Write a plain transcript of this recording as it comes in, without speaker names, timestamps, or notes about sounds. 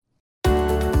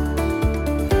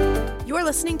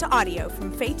listening to audio from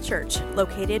Faith Church,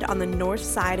 located on the north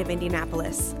side of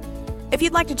Indianapolis. If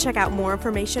you'd like to check out more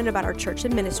information about our church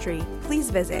and ministry, please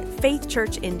visit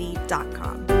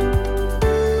faithchurchindy.com.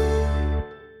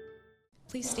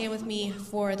 Please stand with me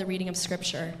for the reading of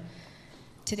Scripture.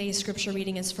 Today's Scripture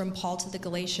reading is from Paul to the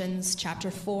Galatians,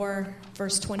 chapter 4,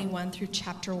 verse 21 through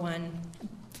chapter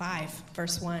 5,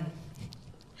 verse 1.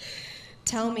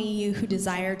 Tell me, you who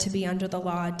desire to be under the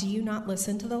law, do you not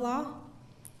listen to the law?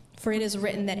 For it is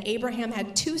written that Abraham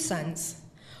had two sons,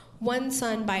 one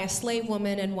son by a slave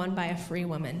woman and one by a free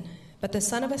woman. But the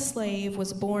son of a slave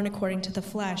was born according to the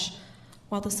flesh,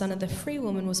 while the son of the free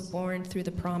woman was born through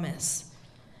the promise.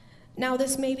 Now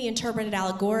this may be interpreted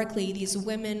allegorically. These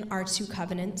women are two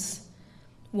covenants.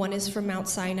 One is from Mount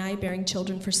Sinai, bearing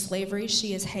children for slavery.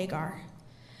 She is Hagar.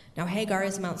 Now Hagar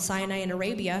is Mount Sinai in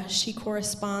Arabia. She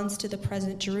corresponds to the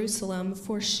present Jerusalem,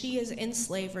 for she is in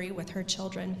slavery with her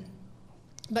children.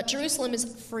 But Jerusalem is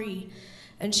free,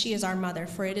 and she is our mother,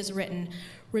 for it is written,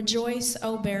 "Rejoice,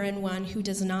 O barren one who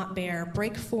does not bear.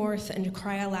 Break forth and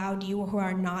cry aloud, you who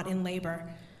are not in labor.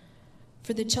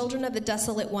 For the children of the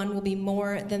desolate one will be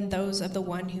more than those of the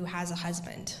one who has a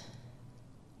husband."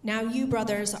 Now you,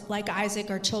 brothers, like Isaac,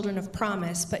 are children of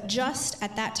promise, but just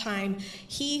at that time,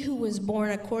 he who was born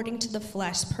according to the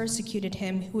flesh persecuted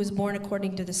him who was born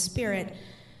according to the Spirit.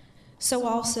 So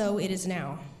also it is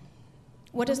now.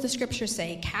 What does the Scripture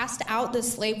say? Cast out the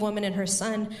slave woman and her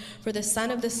son, for the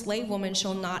son of the slave woman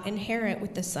shall not inherit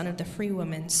with the son of the free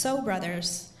woman. So,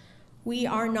 brothers, we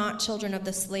are not children of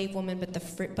the slave woman,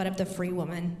 but of the free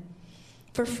woman.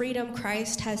 For freedom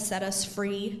Christ has set us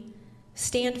free.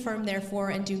 Stand firm, therefore,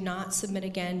 and do not submit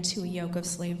again to a yoke of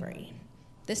slavery.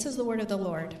 This is the word of the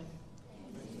Lord.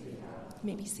 You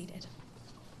may be seated.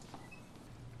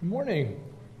 Good morning.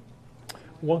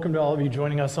 Welcome to all of you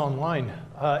joining us online.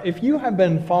 If you have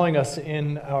been following us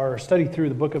in our study through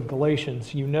the book of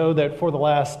Galatians, you know that for the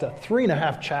last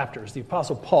 3.5 chapters, the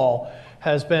Apostle Paul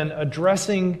has been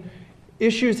addressing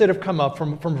issues that have come up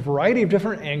from a variety of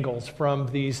different angles from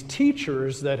these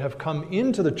teachers that have come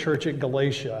into the church at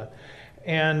Galatia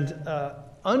and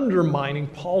undermining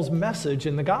Paul's message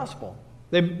in the gospel.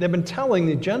 They've been telling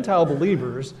the Gentile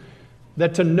believers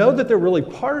that to know that they're really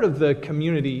part of the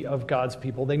community of God's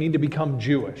people, they need to become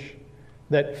Jewish.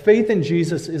 That faith in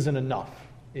Jesus isn't enough.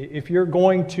 If you're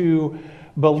going to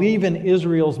believe in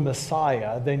Israel's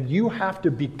Messiah, then you have to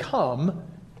become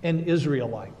an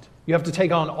Israelite. You have to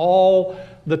take on all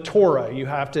the Torah. You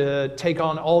have to take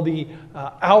on all the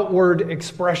outward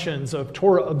expressions of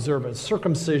Torah observance,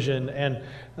 circumcision, and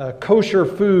kosher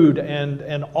food,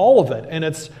 and all of it. And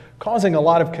it's causing a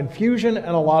lot of confusion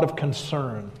and a lot of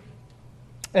concern.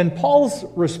 And Paul's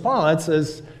response,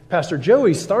 as Pastor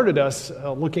Joey started us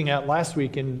looking at last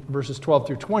week in verses 12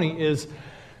 through 20, is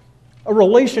a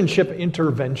relationship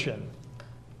intervention.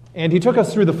 And he took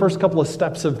us through the first couple of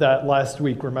steps of that last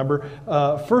week, remember?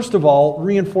 First of all,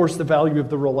 reinforce the value of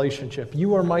the relationship.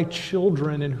 You are my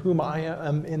children in whom I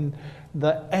am in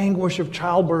the anguish of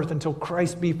childbirth until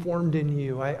Christ be formed in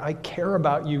you. I care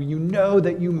about you. You know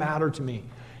that you matter to me.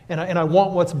 And I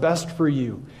want what's best for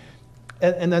you.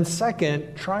 And then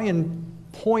second, try and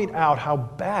point out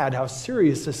how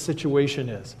serious this situation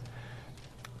is.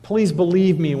 Please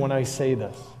believe me when I say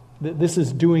this. This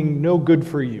is doing no good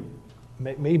for you.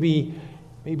 Maybe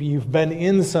you've been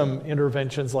in some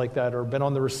interventions like that or been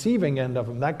on the receiving end of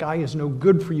them. That guy is no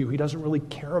good for you. He doesn't really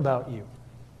care about you.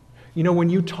 You know, when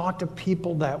you talk to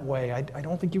people that way, I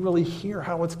don't think you really hear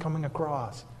how it's coming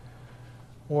across.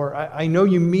 Or I know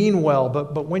you mean well,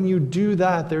 but when you do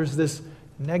that, there's this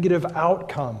negative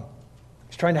outcome.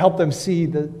 He's trying to help them see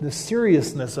the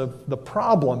seriousness of the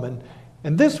problem.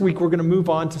 And this week we're going to move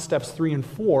on to steps 3 and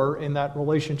 4 in that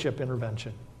relationship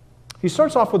intervention. He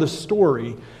starts off with a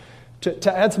story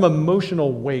to add some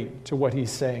emotional weight to what he's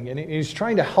saying. And he's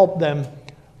trying to help them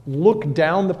look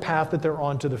down the path that they're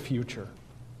on to the future.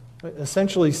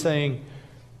 Essentially saying,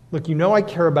 look, you know I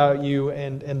care about you,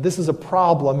 and this is a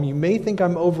problem. You may think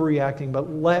I'm overreacting, but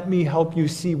let me help you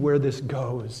see where this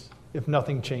goes if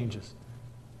nothing changes.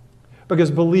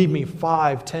 Because believe me,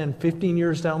 5, 10, 15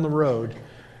 years down the road,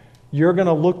 you're going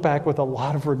to look back with a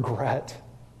lot of regret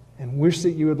and wish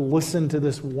that you had listened to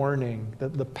this warning,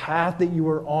 that the path that you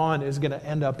are on is going to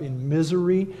end up in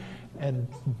misery and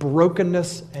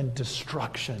brokenness and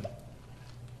destruction.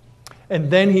 And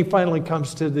then he finally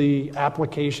comes to the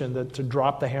application that to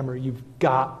drop the hammer, you've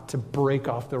got to break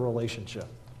off the relationship.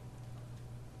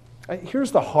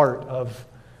 Here's the heart of,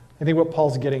 I think, what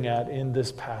Paul's getting at in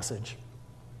this passage.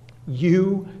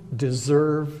 You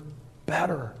deserve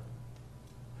better.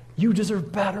 You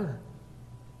deserve better.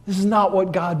 This is not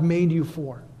what God made you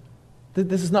for.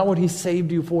 This is not what he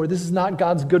saved you for. This is not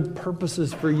God's good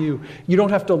purposes for you. You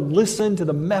don't have to listen to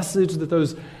the message that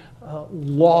those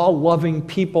law-loving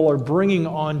people are bringing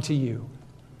on to you.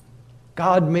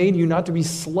 God made you not to be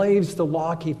slaves to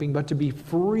law-keeping, but to be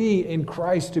free in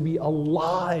Christ, to be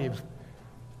alive.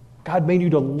 God made you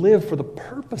to live for the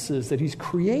purposes that he's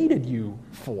created you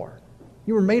for.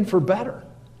 You were made for better.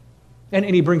 And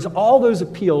he brings all those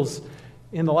appeals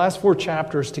in the last 4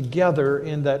 chapters together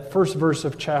in that first verse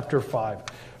of chapter 5.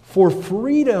 For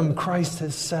freedom, Christ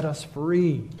has set us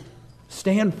free.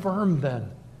 Stand firm then,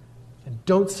 and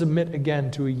don't submit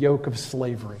again to a yoke of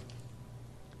slavery.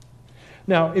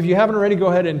 Now, if you haven't already, go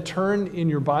ahead and turn in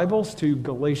your Bibles to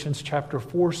Galatians chapter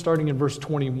 4, starting in verse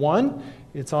 21.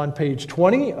 It's on page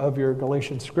 20 of your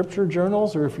Galatians scripture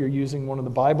journals, or if you're using one of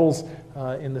the Bibles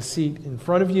in the seat in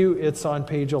front of you, it's on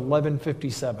page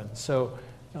 1157. So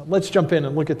let's jump in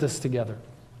and look at this together.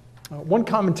 One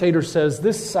commentator says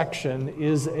this section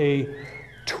is a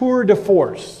tour de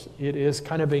force. It is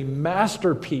kind of a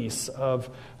masterpiece of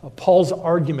Paul's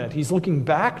argument. He's looking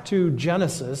back to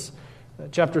Genesis,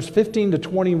 chapters 15 to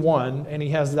 21, and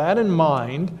he has that in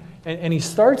mind, and he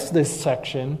starts this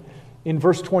section in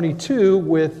verse 22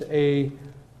 with a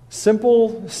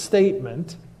simple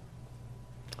statement.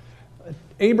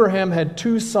 Abraham had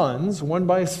 2 sons, one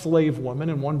by a slave woman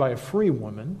and one by a free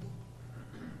woman.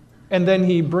 And then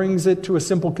he brings it to a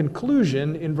simple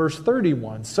conclusion in verse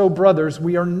 31. So, brothers,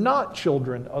 we are not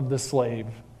children of the slave,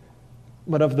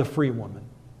 but of the free woman.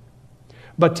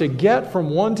 But to get from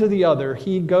one to the other,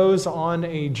 he goes on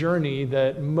a journey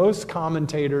that most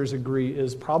commentators agree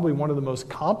is probably one of the most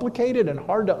complicated and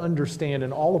hard to understand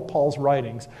in all of Paul's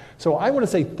writings. So I want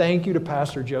to say thank you to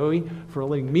Pastor Joey for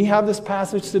letting me have this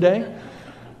passage today.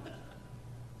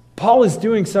 Paul is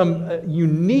doing some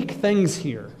unique things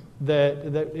here that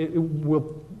it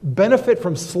will benefit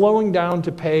from slowing down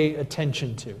to pay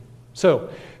attention to. So,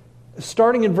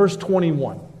 starting in verse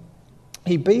 21.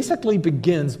 He basically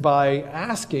begins by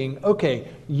asking, okay,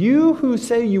 you who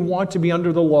say you want to be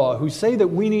under the law, who say that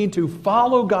we need to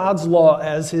follow God's law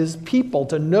as his people,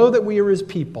 to know that we are his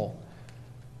people,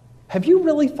 have you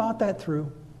really thought that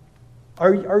through?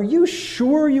 Are you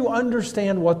sure you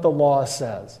understand what the law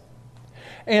says?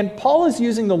 And Paul is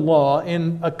using the law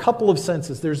in a couple of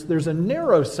senses. There's a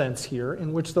narrow sense here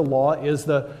in which the law is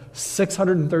the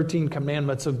 613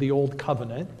 commandments of the Old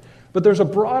Covenant. But there's a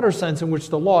broader sense in which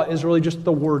the law is really just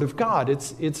the Word of God.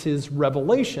 It's his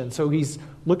revelation. So he's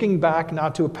looking back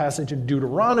not to a passage in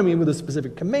Deuteronomy with a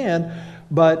specific command,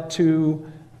 but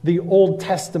to the Old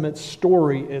Testament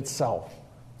story itself.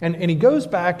 And he goes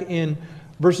back in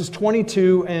verses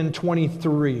 22 and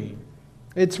 23.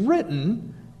 It's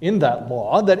written in that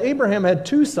law that Abraham had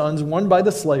 2 sons, one by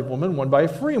the slave woman, one by a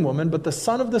free woman, but the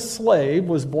son of the slave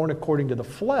was born according to the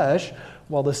flesh,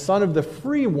 while the son of the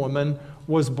free woman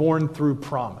was born through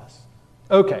promise.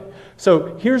 Okay,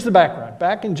 so here's the background.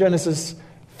 Back in Genesis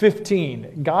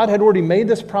 15, God had already made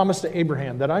this promise to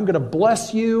Abraham that I'm going to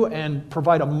bless you and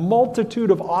provide a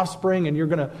multitude of offspring, and you're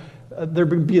going to they're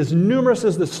going to be as numerous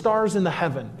as the stars in the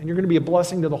heaven, and you're going to be a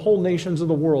blessing to the whole nations of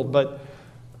the world. But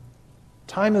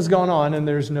time has gone on and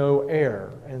there's no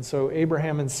heir. And so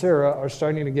Abraham and Sarah are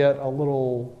starting to get a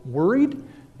little worried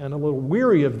and a little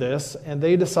weary of this, and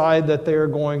they decide that they're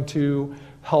going to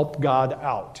help God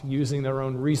out using their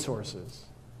own resources.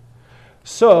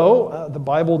 So the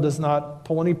Bible does not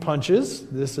pull any punches.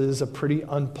 This is a pretty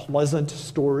unpleasant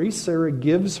story. Sarah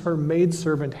gives her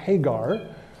maidservant Hagar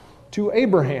to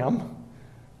Abraham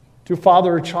to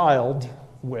father a child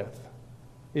with.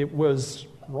 It was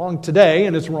wrong today,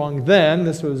 and it's wrong then.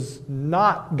 This was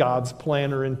not God's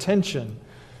plan or intention.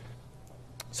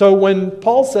 So when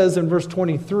Paul says in verse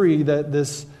 23 that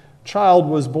this child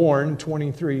was born,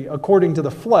 23, according to the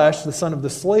flesh, the son of the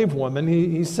slave woman,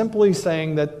 he's simply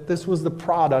saying that this was the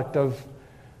product of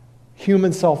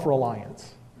human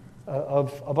self-reliance,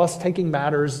 of us taking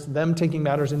matters, them taking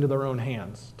matters into their own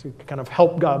hands to kind of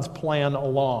help God's plan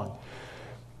along.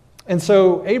 And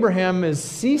so Abraham is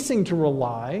ceasing to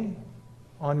rely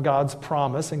on God's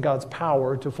promise and God's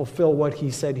power to fulfill what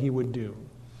he said he would do.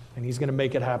 And he's going to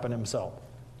make it happen himself.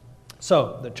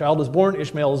 So the child is born,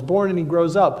 Ishmael is born, and he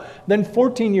grows up. Then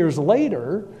 14 years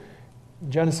later,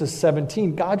 Genesis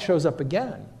 17, God shows up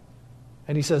again.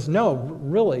 And he says, no,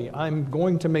 really, I'm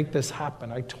going to make this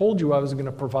happen. I told you I was going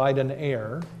to provide an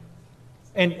heir.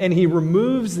 And he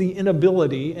removes the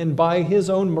inability, and by his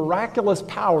own miraculous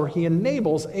power, he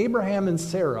enables Abraham and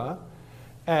Sarah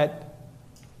at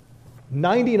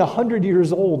 90 and 100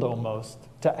 years old almost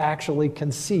to actually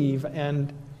conceive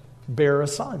and bear a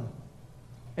son.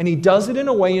 And he does it in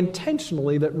a way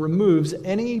intentionally that removes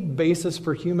any basis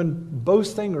for human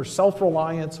boasting or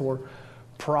self-reliance or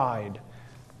pride.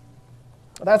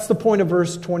 That's the point of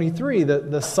verse 23,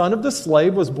 that the son of the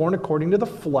slave was born according to the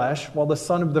flesh, while the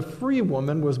son of the free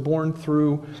woman was born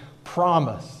through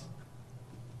promise.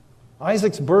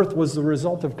 Isaac's birth was the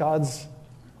result of God's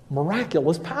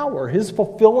miraculous power, his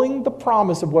fulfilling the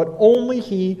promise of what only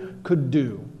he could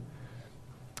do.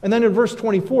 And then in verse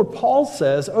 24, Paul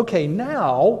says, okay,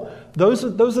 now, those are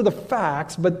the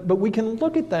facts, but we can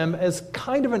look at them as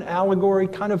kind of an allegory,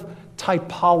 kind of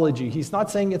typology. He's not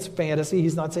saying it's fantasy.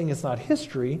 He's not saying it's not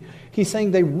history. He's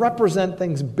saying they represent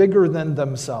things bigger than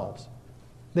themselves.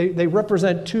 They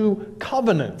represent two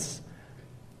covenants,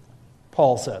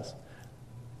 Paul says.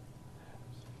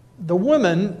 The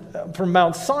woman from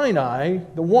Mount Sinai,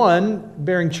 the one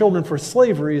bearing children for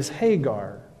slavery, is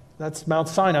Hagar. That's Mount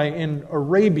Sinai in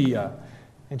Arabia.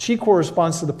 And she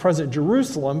corresponds to the present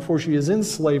Jerusalem, for she is in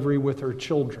slavery with her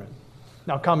children.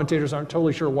 Now, commentators aren't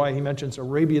totally sure why he mentions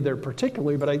Arabia there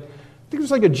particularly, but I think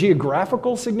there's like a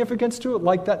geographical significance to it,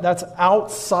 like that's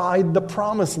outside the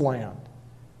promised land.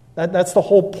 That's the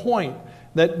whole point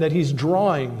that he's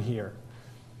drawing here.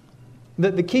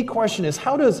 The key question is,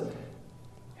 how does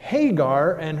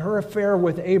Hagar and her affair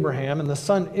with Abraham and the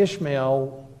son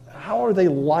Ishmael, how are they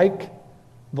like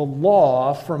the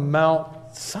law from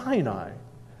Mount Sinai?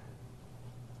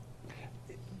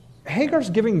 Hagar's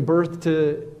giving birth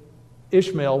to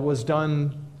Ishmael was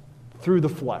done through the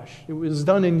flesh. It was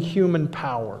done in human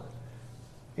power.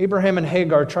 Abraham and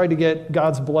Hagar tried to get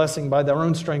God's blessing by their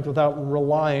own strength without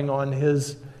relying on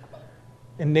his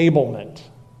enablement.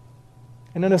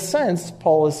 And in a sense,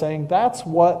 Paul is saying that's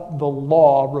what the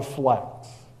law reflects.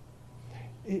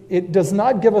 It does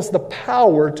not give us the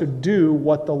power to do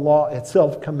what the law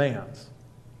itself commands.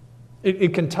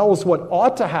 It can tell us what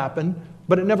ought to happen,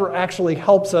 but it never actually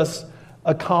helps us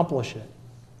accomplish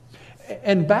it.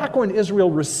 And back when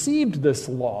Israel received this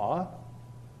law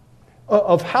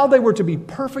of how they were to be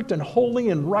perfect and holy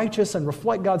and righteous and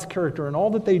reflect God's character in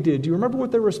all that they did, do you remember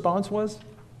what their response was?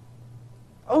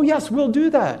 Oh, yes, we'll do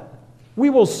that. We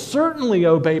will certainly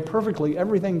obey perfectly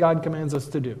everything God commands us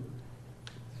to do.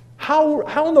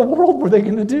 How in the world were they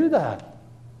going to do that?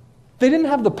 They didn't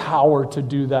have the power to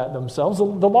do that themselves. The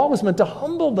law was meant to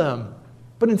humble them,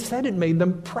 but instead it made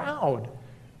them proud.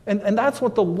 And that's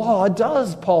what the law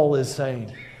does, Paul is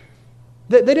saying.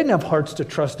 They didn't have hearts to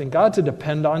trust in God, to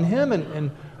depend on him.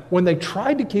 And when they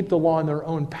tried to keep the law in their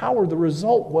own power, the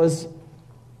result was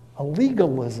a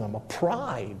legalism, a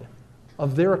pride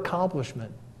of their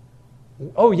accomplishment.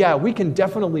 Oh yeah, we can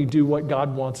definitely do what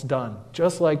God wants done,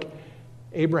 just like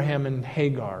Abraham and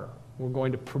Hagar were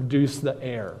going to produce the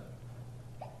heir.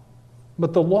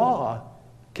 But the law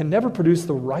can never produce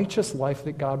the righteous life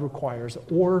that God requires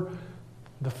or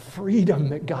the freedom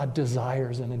that God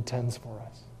desires and intends for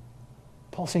us.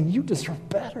 Paul's saying, you deserve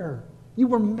better. You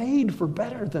were made for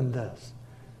better than this.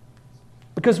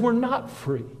 Because we're not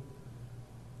free.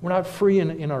 We're not free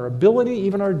in our ability,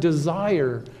 even our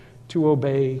desire to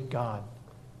obey God.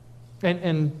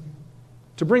 And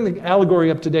to bring the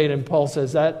allegory up to date, and Paul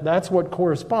says that's what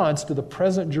corresponds to the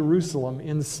present Jerusalem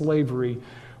in slavery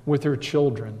with her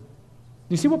children.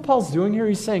 You see what Paul's doing here?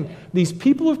 He's saying these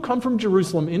people who've come from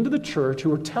Jerusalem into the church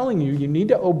who are telling you need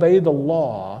to obey the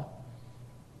law,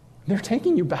 they're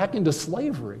taking you back into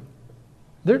slavery.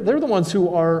 They're the ones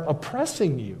who are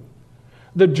oppressing you.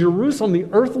 The Jerusalem, the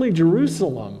earthly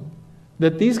Jerusalem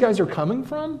that these guys are coming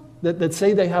from, that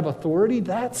say they have authority,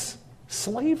 that's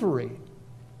slavery.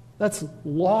 That's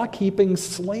law-keeping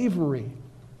slavery.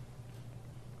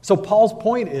 So Paul's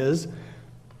point is,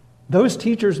 those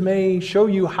teachers may show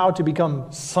you how to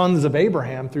become sons of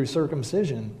Abraham through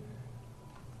circumcision,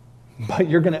 but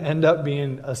you're going to end up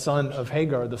being a son of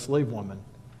Hagar, the slave woman,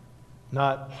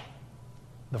 not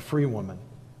the free woman.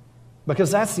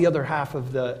 Because that's the other half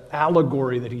of the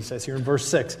allegory that he says here in verse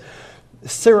 6.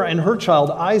 Sarah and her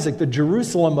child Isaac, the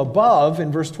Jerusalem above,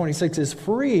 in verse 26, is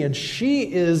free, and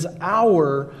she is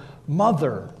our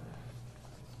mother.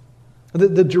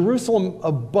 The Jerusalem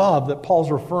above that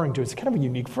Paul's referring to, it's kind of a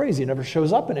unique phrase. It never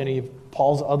shows up in any of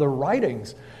Paul's other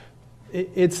writings.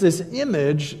 It's this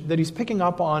image that he's picking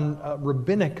up on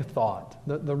rabbinic thought.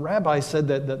 The rabbis said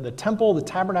that the temple, the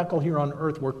tabernacle here on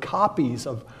earth were copies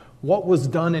of what was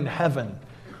done in heaven.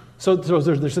 So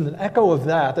there's an echo of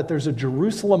that there's a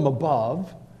Jerusalem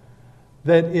above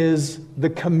that is the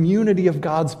community of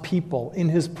God's people in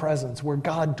his presence, where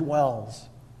God dwells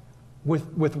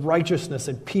with righteousness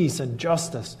and peace and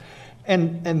justice.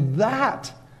 And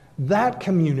that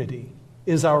community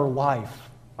is our life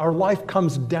Our life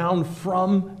comes down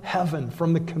from heaven,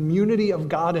 from the community of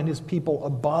God and his people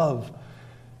above.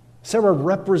 Sarah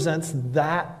represents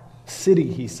that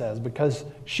city, he says, because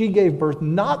she gave birth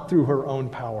not through her own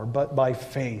power, but by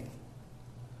faith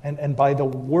and by the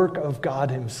work of God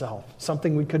himself,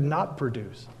 something we could not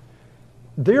produce.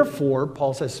 Therefore,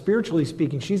 Paul says, spiritually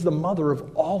speaking, she's the mother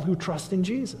of all who trust in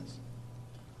Jesus.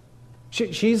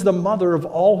 She's the mother of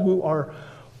all who are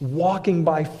walking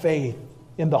by faith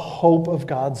in the hope of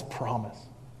God's promise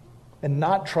and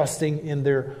not trusting in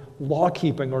their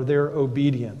law-keeping or their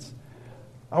obedience.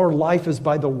 Our life is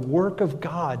by the work of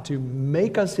God to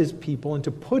make us his people and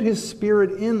to put his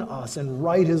Spirit in us and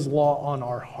write his law on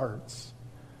our hearts,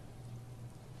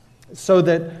 so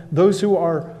that those who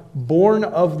are born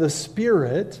of the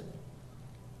Spirit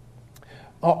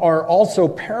are also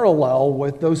parallel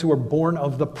with those who are born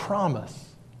of the promise.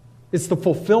 It's the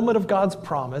fulfillment of God's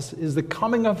promise, is the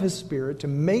coming of his Spirit to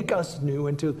make us new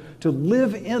and to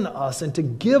live in us and to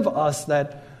give us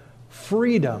that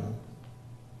freedom.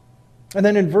 And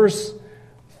then in verse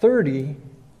 30,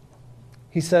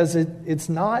 he says it's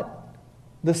not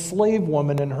the slave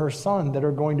woman and her son that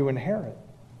are going to inherit.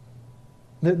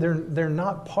 They're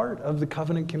not part of the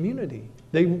covenant community.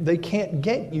 They can't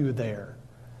get you there.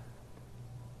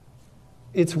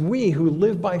 It's we who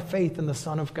live by faith in the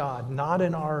Son of God, not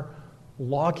in our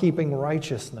law-keeping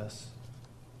righteousness,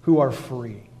 who are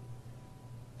free.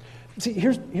 See,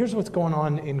 here's what's going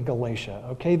on in Galatia,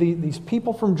 okay? These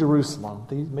people from Jerusalem,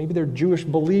 maybe they're Jewish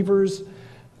believers,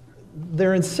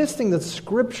 they're insisting that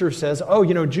Scripture says,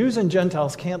 Jews and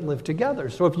Gentiles can't live together.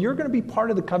 So if you're going to be part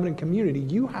of the covenant community,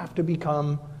 you have to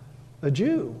become a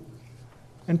Jew.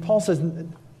 And Paul says,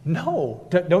 no.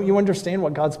 Don't you understand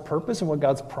what God's purpose and what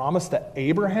God's promise to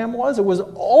Abraham was? It was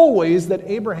always that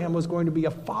Abraham was going to be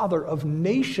a father of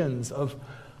nations, of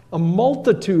a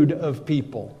multitude of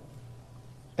people.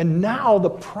 And now the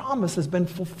promise has been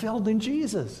fulfilled in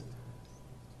Jesus.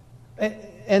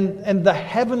 And the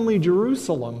heavenly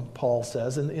Jerusalem, Paul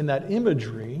says, in that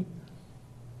imagery,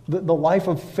 the life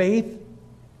of faith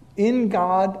in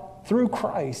God through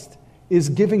Christ is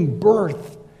giving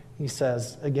birth, he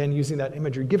says, again using that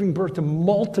imagery, giving birth to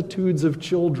multitudes of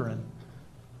children.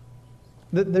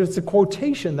 There's a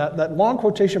quotation, that long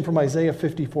quotation from Isaiah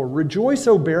 54. Rejoice,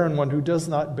 O barren one who does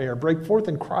not bear. Break forth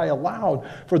and cry aloud,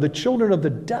 for the children of the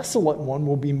desolate one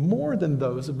will be more than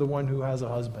those of the one who has a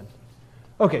husband.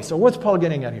 Okay, so what's Paul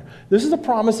getting at here? This is a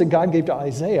promise that God gave to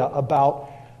Isaiah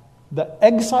about the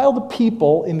exiled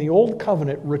people in the Old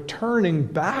Covenant returning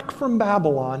back from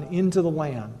Babylon into the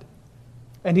land.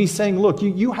 And he's saying, look,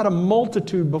 you had a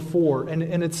multitude before, and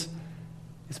it's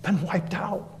been wiped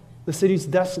out. The city's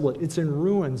desolate. It's in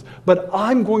ruins. But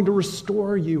I'm going to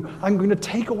restore you. I'm going to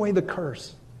take away the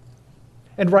curse.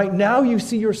 And right now you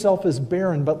see yourself as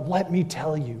barren, but let me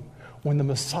tell you, when the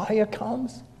Messiah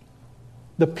comes,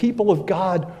 the people of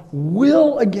God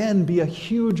will again be a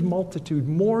huge multitude,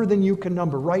 more than you can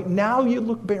number. Right now you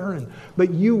look barren,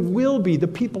 but you will be. The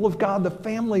people of God, the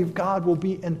family of God will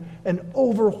be an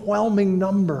overwhelming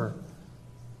number.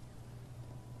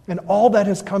 And all that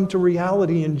has come to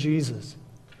reality in Jesus.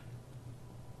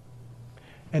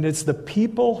 And it's the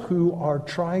people who are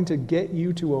trying to get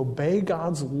you to obey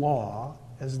God's law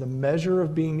as the measure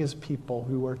of being his people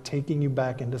who are taking you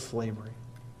back into slavery.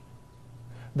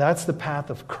 That's the path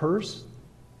of curse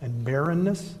and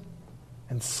barrenness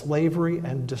and slavery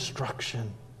and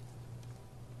destruction.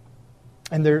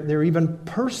 And they're even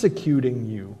persecuting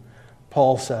you,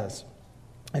 Paul says.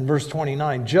 In verse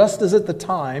 29, just as at the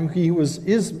time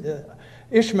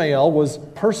Ishmael was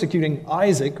persecuting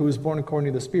Isaac, who was born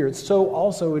according to the Spirit, so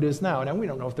also it is now. Now, we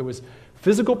don't know if there was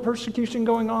physical persecution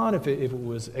going on, if it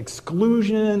was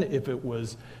exclusion, if it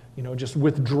was just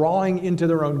withdrawing into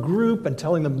their own group and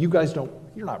telling them,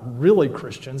 you're not really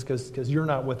Christians because you're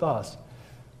not with us.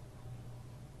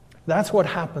 That's what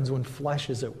happens when flesh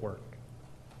is at work.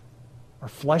 Our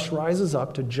flesh rises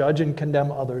up to judge and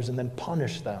condemn others and then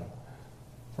punish them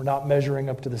for not measuring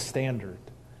up to the standard.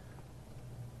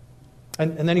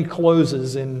 And then he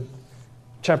closes in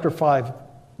chapter 5,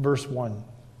 verse 1.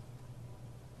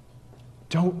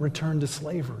 Don't return to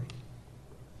slavery.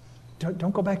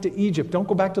 Don't go back to Egypt. Don't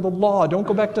go back to the law. Don't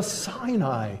go back to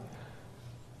Sinai.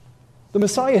 The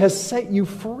Messiah has set you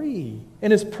free,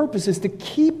 and his purpose is to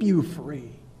keep you free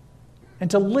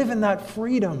and to live in that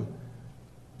freedom.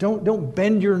 Don't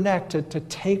bend your neck to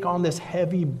take on this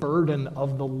heavy burden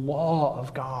of the law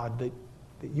of God that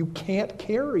you can't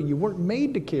carry. You weren't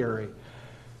made to carry.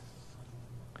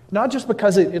 Not just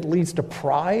because it leads to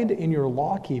pride in your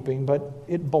law-keeping, but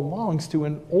it belongs to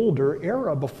an older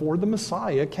era before the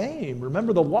Messiah came.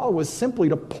 Remember, the law was simply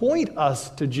to point us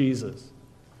to Jesus.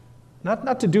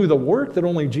 not to do the work that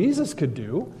only Jesus could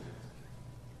do,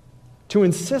 to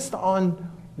insist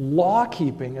on law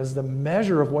keeping as the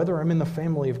measure of whether I'm in the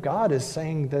family of God is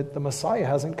saying that the Messiah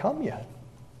hasn't come yet.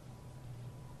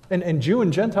 And Jew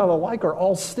and Gentile alike are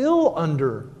all still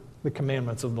under the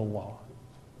commandments of the law.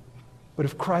 But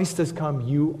if Christ has come,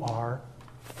 you are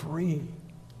free.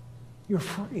 You're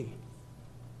free.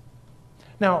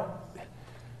 Now,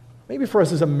 maybe for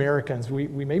us as Americans, we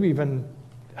maybe even,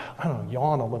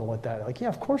 yawn a little at that. Like, yeah,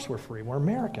 of course we're free. We're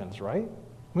Americans, right?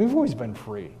 We've always been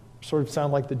free. Sort of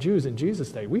sound like the Jews in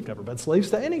Jesus' day. We've never been slaves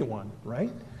to anyone,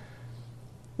 right?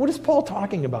 What is Paul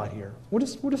talking about here? What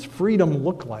does freedom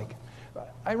look like?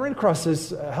 I ran across this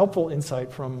helpful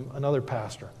insight from another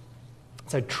pastor.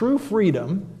 It said, true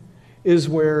freedom is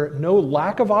where no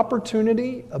lack of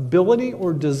opportunity, ability,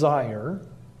 or desire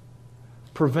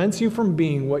prevents you from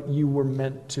being what you were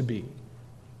meant to be.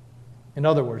 In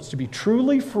other words, to be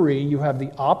truly free, you have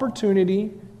the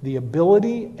opportunity, the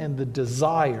ability, and the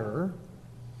desire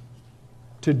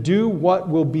to do what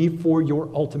will be for your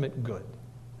ultimate good,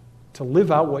 to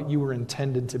live out what you were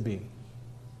intended to be.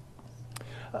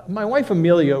 My wife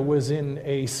Amelia was in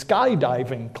a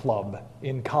skydiving club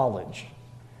in college.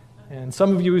 And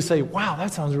some of you would say, wow,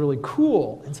 that sounds really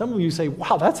cool. And some of you say,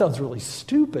 wow, that sounds really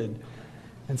stupid.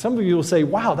 And some of you will say,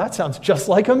 wow, that sounds just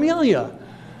like Amelia.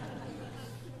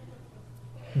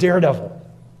 Daredevil.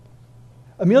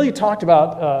 Amelia talked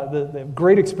about the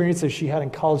great experiences she had in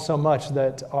college so much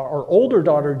that our older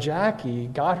daughter, Jackie,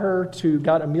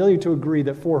 got Amelia to agree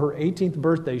that for her 18th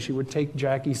birthday, she would take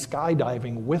Jackie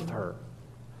skydiving with her.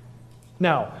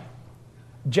 Now,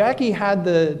 Jackie had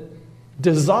the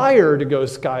desire to go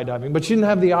skydiving, but she didn't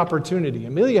have the opportunity.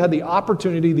 Amelia had the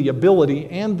opportunity, the ability,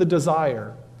 and the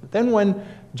desire. But then when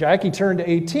Jackie turned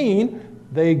 18,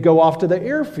 they go off to the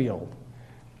airfield.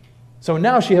 So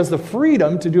now she has the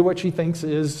freedom to do what she thinks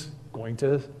is going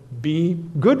to be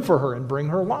good for her and bring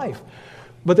her life.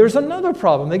 But there's another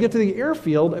problem. They get to the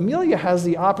airfield. Amelia has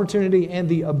the opportunity and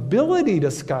the ability to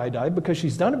skydive because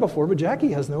she's done it before, but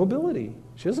Jackie has no ability.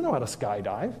 She doesn't know how to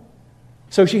skydive.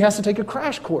 So she has to take a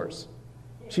crash course.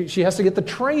 She has to get the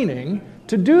training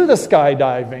to do the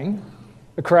skydiving,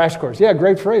 a crash course. Yeah,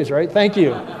 great phrase, right? Thank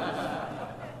you.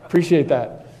 Appreciate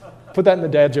that. Put that in the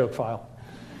dad joke file.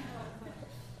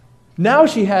 Now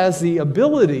she has the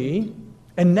ability,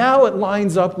 and now it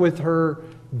lines up with her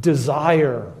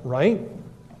desire, right?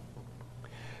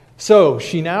 So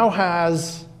she now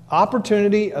has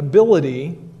opportunity,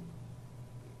 ability.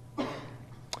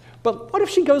 But what if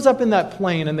she goes up in that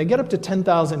plane and they get up to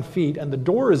 10,000 feet and the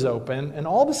door is open and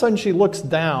all of a sudden she looks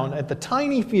down at the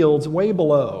tiny fields way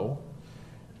below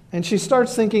and she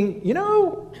starts thinking,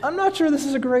 I'm not sure this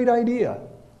is a great idea.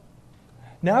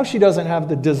 Now she doesn't have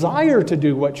the desire to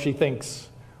do what she thinks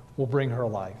will bring her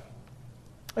life.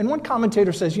 And one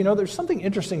commentator says, there's something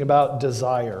interesting about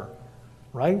desire,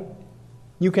 right?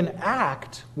 You can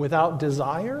act without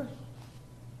desire,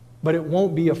 but it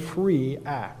won't be a free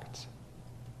act.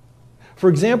 For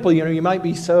example, you might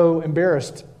be so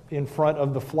embarrassed in front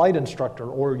of the flight instructor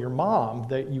or your mom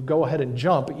that you go ahead and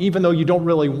jump even though you don't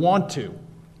really want to.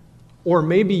 Or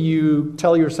maybe you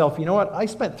tell yourself, you know what, I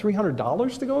spent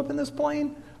 $300 to go up in this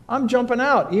plane. I'm jumping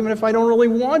out even if I don't really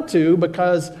want to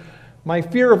because my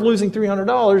fear of losing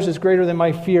 $300 is greater than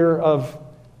my fear of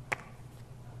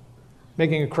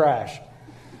making a crash.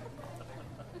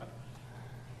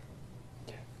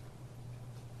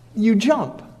 You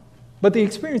jump. But the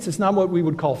experience is not what we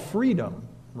would call freedom,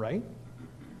 right?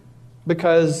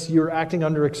 Because you're acting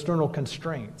under external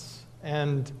constraints.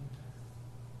 And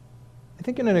I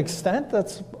think in an extent,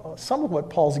 that's some of what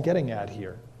Paul's getting at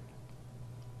here.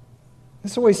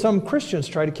 This is the way some Christians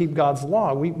try to keep God's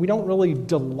law. We don't really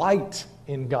delight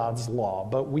in God's law,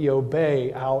 but we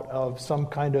obey out of some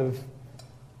kind of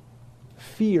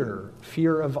fear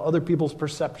of other people's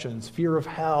perceptions, fear of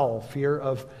hell, fear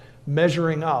of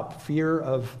measuring up, fear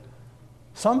of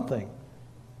something.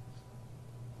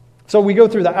 So we go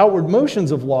through the outward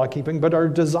motions of law keeping, but our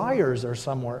desires are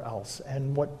somewhere else.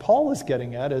 And what Paul is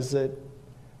getting at is that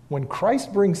when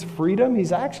Christ brings freedom,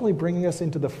 he's actually bringing us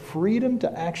into the freedom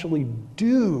to actually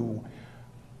do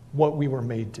what we were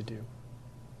made to do.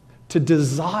 To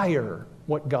desire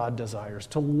what God desires,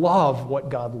 to love what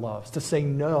God loves, to say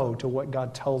no to what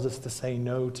God tells us to say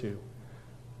no to.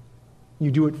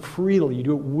 You do it freely, you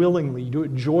do it willingly, you do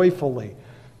it joyfully.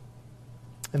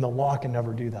 And the law can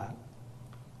never do that.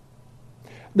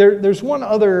 There's one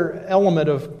other element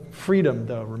of freedom,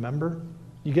 though, remember?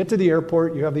 You get to the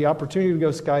airport, you have the opportunity to go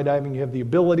skydiving, you have the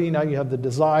ability, now you have the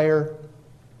desire.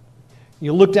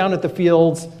 You look down at the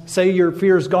fields, say your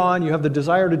fear is gone, you have the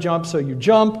desire to jump, so you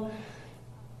jump.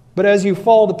 But as you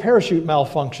fall, the parachute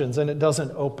malfunctions and it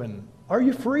doesn't open. Are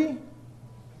you free?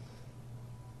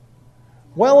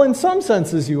 Well, in some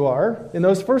senses you are. In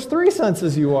those first 3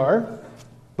 senses you are.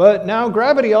 But now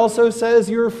gravity also says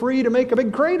you're free to make a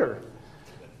big crater.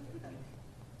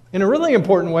 In a really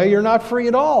important way, you're not free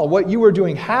at all. What you are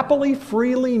doing happily,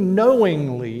 freely,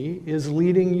 knowingly is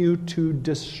leading you to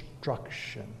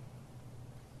destruction.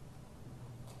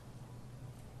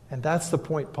 And that's the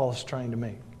point Paul's trying to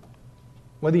make.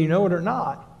 Whether you know it or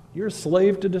not, you're a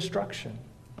slave to destruction.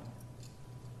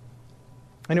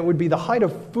 And it would be the height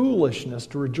of foolishness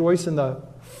to rejoice in the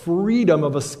freedom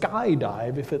of a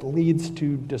skydive if it leads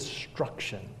to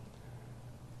destruction.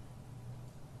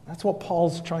 That's what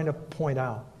Paul's trying to point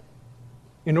out.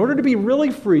 In order to be really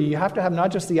free, you have to have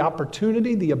not just the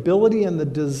opportunity, the ability, and the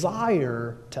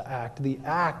desire to act. The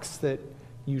acts that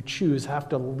you choose have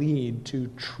to lead to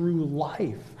true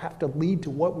life, have to lead to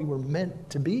what we were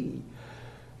meant to be.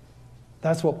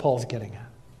 That's what Paul's getting at.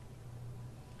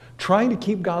 Trying to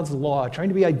keep God's law, trying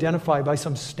to be identified by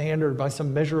some standard, by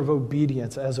some measure of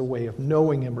obedience as a way of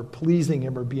knowing Him or pleasing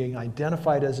Him or being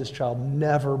identified as His child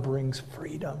never brings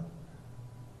freedom.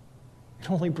 It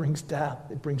only brings death.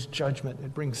 It brings judgment.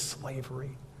 It brings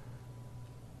slavery.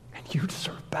 And you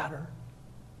deserve better.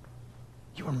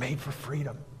 You were made for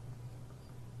freedom.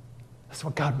 That's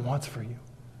what God wants for you.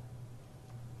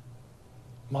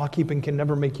 Law-keeping can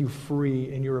never make you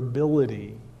free in your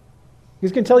ability. He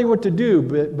can tell you what to do,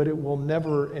 but it will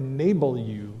never enable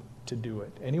you to do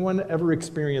it. Anyone ever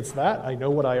experienced that? I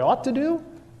know what I ought to do,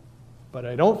 but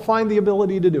I don't find the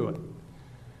ability to do it.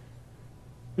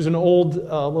 There's an old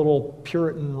little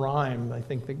Puritan rhyme, I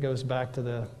think, that goes back to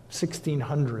the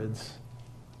 1600s.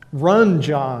 Run,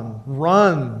 John,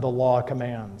 run, the law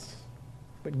commands,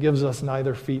 but gives us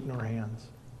neither feet nor hands.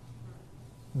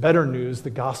 Better news the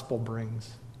gospel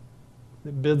brings,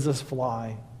 that bids us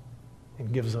fly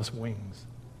and gives us wings.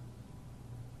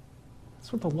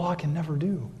 That's what the law can never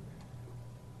do.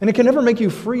 And it can never make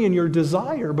you free in your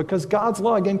desire, because God's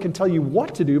law, again, can tell you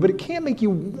what to do, but it can't make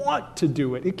you want to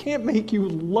do it. It can't make you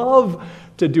love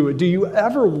to do it. Do you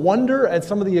ever wonder at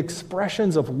some of the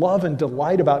expressions of love and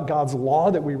delight about God's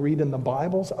law that we read in the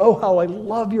Bibles? Oh, how I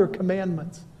love your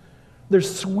commandments. They're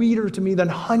sweeter to me than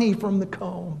honey from the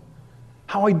comb.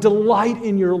 How I delight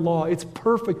in your law. It's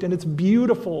perfect and it's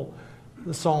beautiful,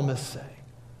 the psalmists say.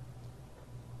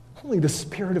 Only the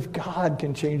Spirit of God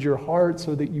can change your heart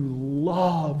so that you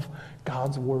love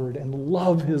God's word and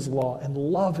love His law and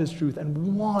love His truth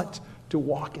and want to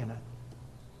walk in it.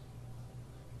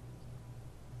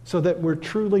 So that we're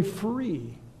truly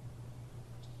free.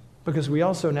 Because we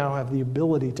also now have the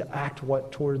ability to act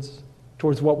towards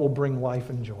what will bring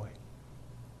life and joy.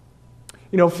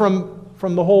 You know, from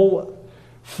the whole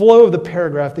flow of the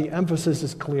paragraph, the emphasis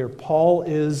is clear. Paul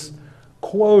is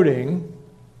quoting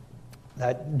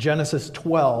that Genesis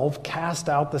 12, cast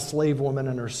out the slave woman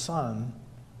and her son,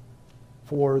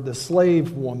 for the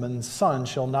slave woman's son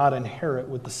shall not inherit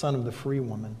with the son of the free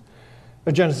woman.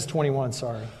 Genesis 21,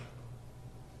 sorry.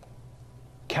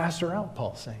 Cast her out,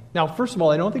 Paul's saying. Now, first of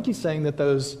all, I don't think he's saying that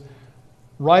those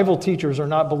rival teachers are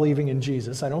not believing in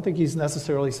Jesus. I don't think he's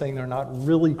necessarily saying they're not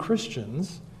really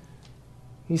Christians.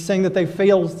 He's saying that they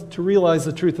failed to realize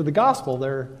the truth of the gospel.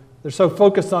 They're so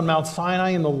focused on Mount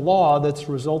Sinai and the law that's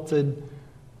resulted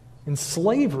in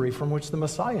slavery from which the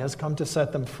Messiah has come to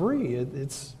set them free.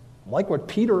 It's like what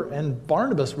Peter and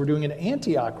Barnabas were doing in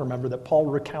Antioch, remember, that Paul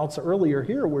recounts earlier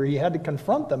here, where he had to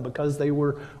confront them because they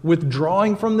were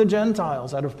withdrawing from the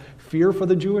Gentiles out of fear for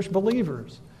the Jewish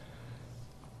believers.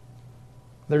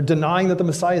 They're denying that the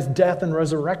Messiah's death and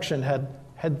resurrection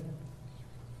had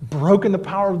broken the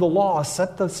power of the law,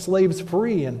 set the slaves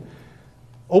free, and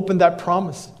opened that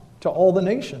promise to all the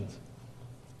nations.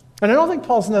 And I don't think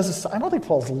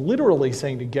Paul's literally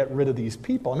saying to get rid of these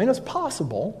people. I mean, it's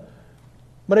possible,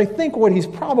 but I think what he's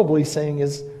probably saying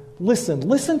is,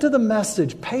 listen to the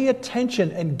message, pay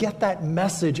attention, and get that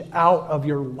message out of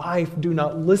your life. Do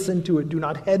not listen to it. Do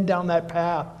not head down that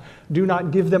path. Do not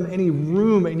give them any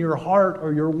room in your heart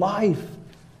or your life.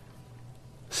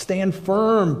 Stand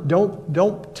firm.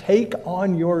 Don't take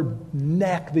on your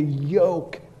neck the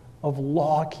yoke of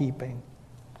law keeping.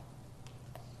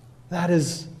 That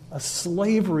is a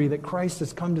slavery that Christ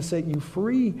has come to set you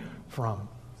free from.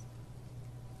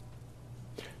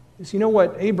 You know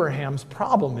what Abraham's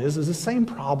problem is the same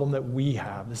problem that we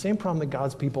have, the same problem that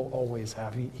God's people always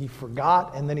have. He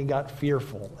forgot, and then he got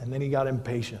fearful, and then he got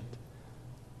impatient.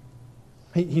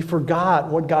 He forgot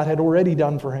what God had already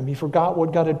done for him. He forgot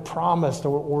what God had promised,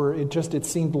 or it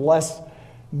seemed less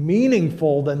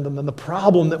meaningful than the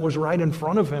problem that was right in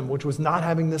front of him, which was not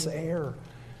having this heir.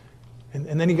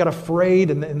 And then he got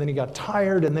afraid, and then he got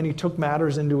tired, and then he took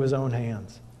matters into his own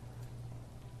hands.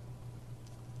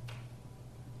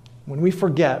 When we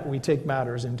forget, we take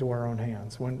matters into our own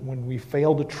hands. When we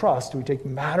fail to trust, we take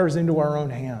matters into our own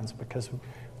hands because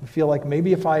we feel like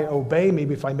maybe if I obey,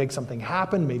 maybe if I make something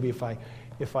happen, maybe if I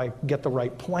get the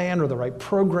right plan or the right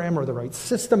program or the right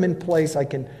system in place, I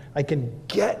can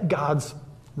get God's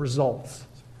results.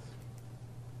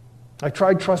 I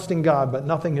tried trusting God, but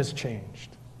nothing has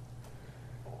changed.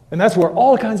 And that's where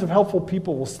all kinds of helpful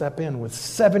people will step in with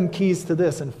 7 keys to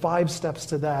this and 5 steps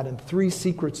to that and 3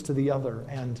 secrets to the other.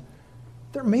 And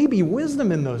there may be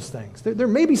wisdom in those things. There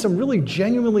may be some really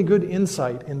genuinely good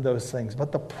insight in those things.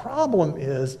 But the problem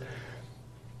is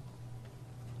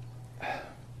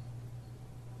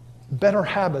better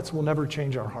habits will never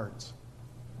change our hearts.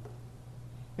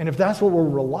 And if that's what we're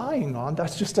relying on,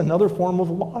 that's just another form of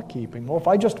law keeping. Well, if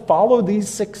I just follow these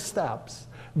 6 steps,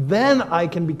 then I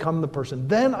can become the person.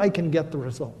 Then I can get the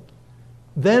result.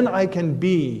 Then I can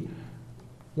be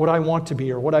what I want to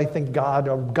be or what I think God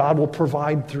will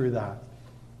provide through that.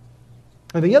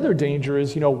 And the other danger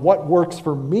is, what works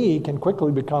for me can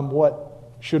quickly become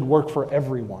what should work for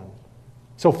everyone.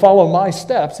 So follow my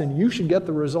steps and you should get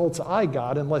the results I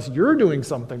got unless you're doing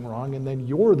something wrong and then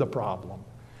you're the problem.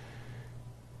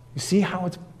 You see how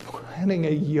it's putting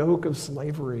a yoke of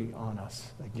slavery on us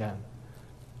again.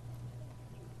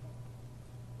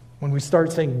 When we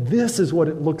start saying, this is what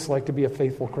it looks like to be a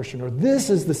faithful Christian, or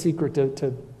this is the secret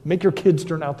to make your kids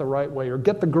turn out the right way, or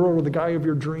get the girl or the guy of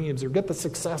your dreams, or get the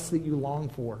success that you long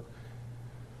for.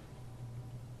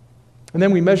 And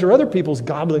then we measure other people's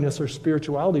godliness or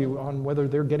spirituality on whether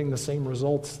they're getting the same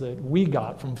results that we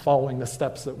got from following the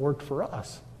steps that worked for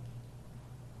us.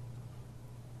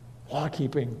 Law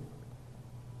keeping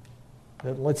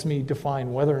that lets me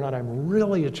define whether or not I'm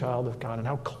really a child of God and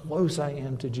how close I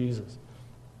am to Jesus.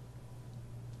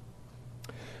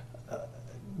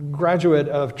 Graduate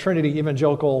of Trinity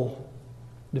Evangelical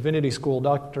Divinity School,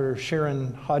 Dr.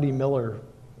 Sharon Hadi Miller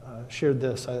shared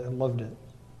this. I loved it.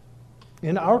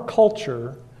 In our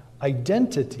culture,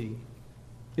 identity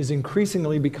is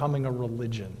increasingly becoming a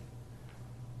religion.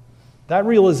 That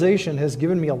realization has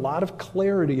given me a lot of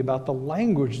clarity about the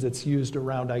language that's used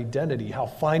around identity, how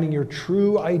finding your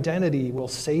true identity will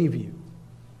save you,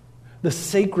 the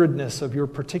sacredness of your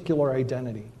particular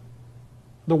identity,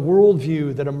 the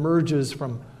worldview that emerges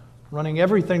from running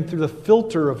everything through the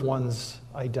filter of one's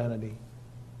identity.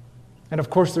 And of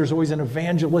course, there's always an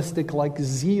evangelistic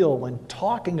zeal in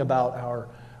talking about our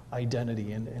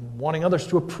identity and wanting others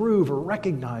to approve or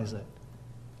recognize it.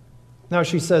 Now,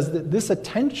 she says that this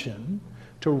attention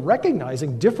to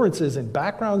recognizing differences in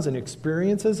backgrounds and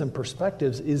experiences and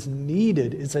perspectives is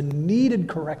needed. It's a needed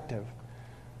corrective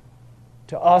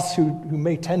to us who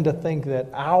may tend to think that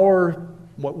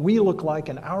what we look like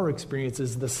and our experience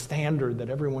is the standard that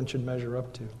everyone should measure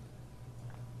up to.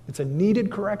 It's a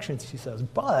needed correction, she says,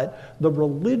 but the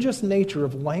religious nature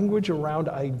of language around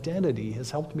identity has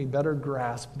helped me better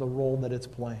grasp the role that it's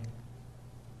playing.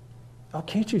 Oh,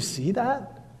 can't you see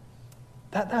that?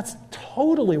 That's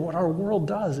totally what our world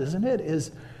does, isn't it?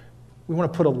 Is we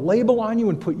want to put a label on you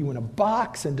and put you in a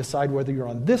box and decide whether you're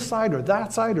on this side or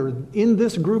that side or in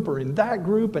this group or in that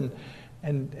group, and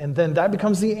then that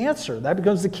becomes the answer. That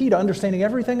becomes the key to understanding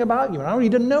everything about you. And I don't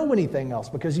need to know anything else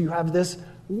because you have this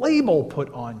label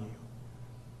put on you.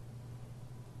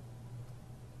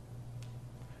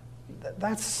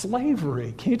 That's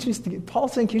slavery.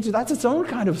 Paul's saying, that's its own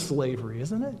kind of slavery,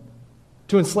 isn't it?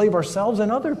 To enslave ourselves and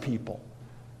other people.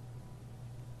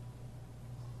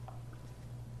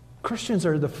 Christians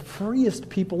are the freest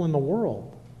people in the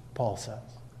world, Paul says.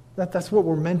 That's what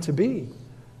we're meant to be.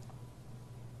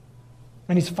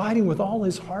 And he's fighting with all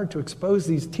his heart to expose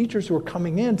these teachers who are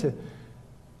coming in to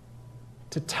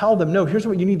tell them, no, here's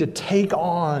what you need to take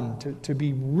on to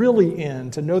be really in,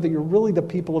 to know that you're really the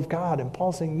people of God. And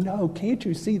Paul's saying, no, can't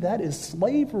you see that is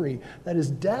slavery, that is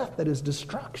death, that is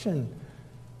destruction.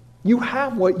 You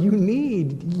have what you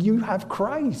need. You have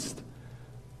Christ.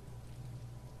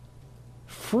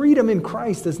 Freedom in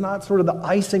Christ is not sort of the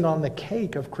icing on the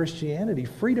cake of Christianity.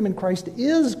 Freedom in Christ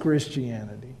is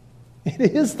Christianity. It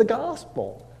is the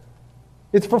gospel.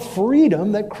 It's for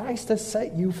freedom that Christ has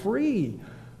set you free,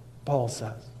 Paul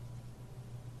says.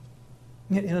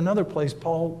 In another place,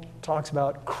 Paul talks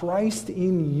about Christ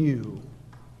in you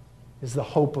is the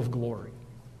hope of glory.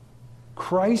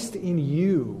 Christ in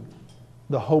you,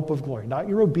 the hope of glory. Not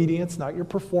your obedience, not your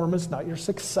performance, not your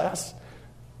success.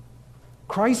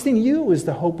 Christ in you is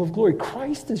the hope of glory.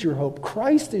 Christ is your hope.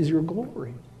 Christ is your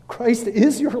glory. Christ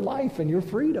is your life and your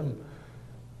freedom.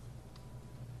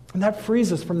 And that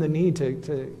frees us from the need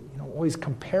to always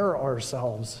compare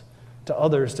ourselves to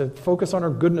others, to focus on our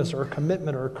goodness or our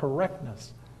commitment or our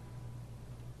correctness.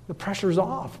 The pressure's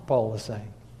off, Paul is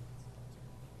saying.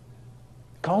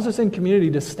 He calls us in community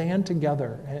to stand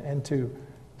together and to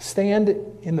stand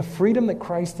in the freedom that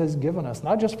Christ has given us,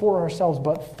 not just for ourselves,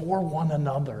 but for one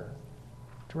another.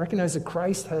 To recognize that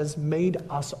Christ has made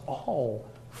us all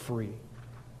free.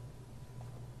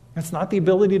 It's not the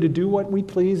ability to do what we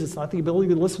please. It's not the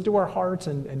ability to listen to our hearts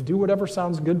and do whatever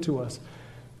sounds good to us.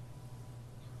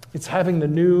 It's having the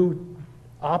new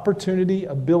opportunity,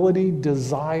 ability,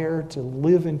 desire to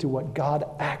live into what God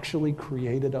actually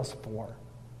created us for,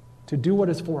 to do what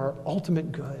is for our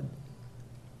ultimate good.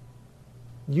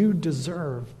 You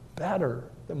deserve better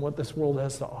than what this world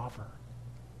has to offer.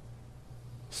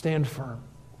 Stand firm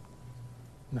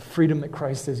in the freedom that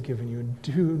Christ has given you, and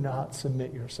do not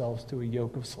submit yourselves to a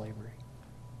yoke of slavery.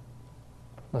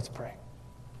 Let's pray.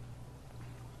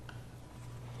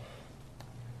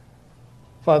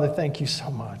 Father, thank you so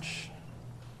much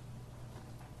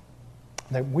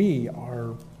that we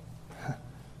are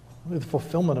the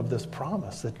fulfillment of this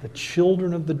promise, that the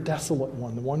children of the desolate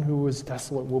one, the one who is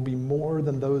desolate, will be more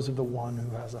than those of the one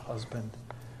who has a husband.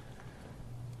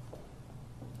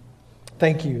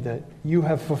 Thank you that you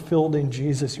have fulfilled in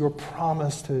Jesus your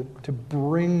promise to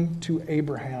bring to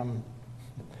Abraham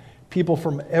people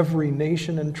from every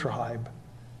nation and tribe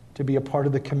to be a part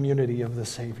of the community of the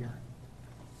Savior.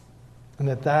 And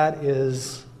that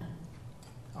is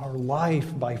our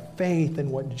life by faith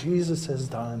in what Jesus has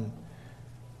done.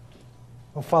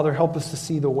 Oh, Father, help us to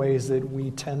see the ways that we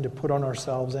tend to put on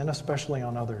ourselves, and especially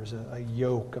on others, a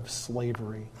yoke of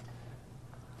slavery,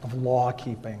 of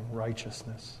law-keeping,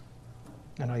 righteousness,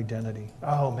 and identity.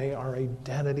 Oh, may our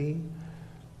identity,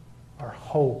 our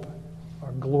hope,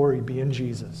 our glory be in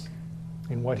Jesus,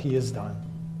 in what he has done.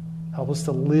 Help us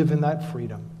to live in that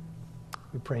freedom.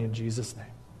 We pray in Jesus' name.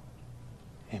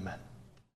 Amen.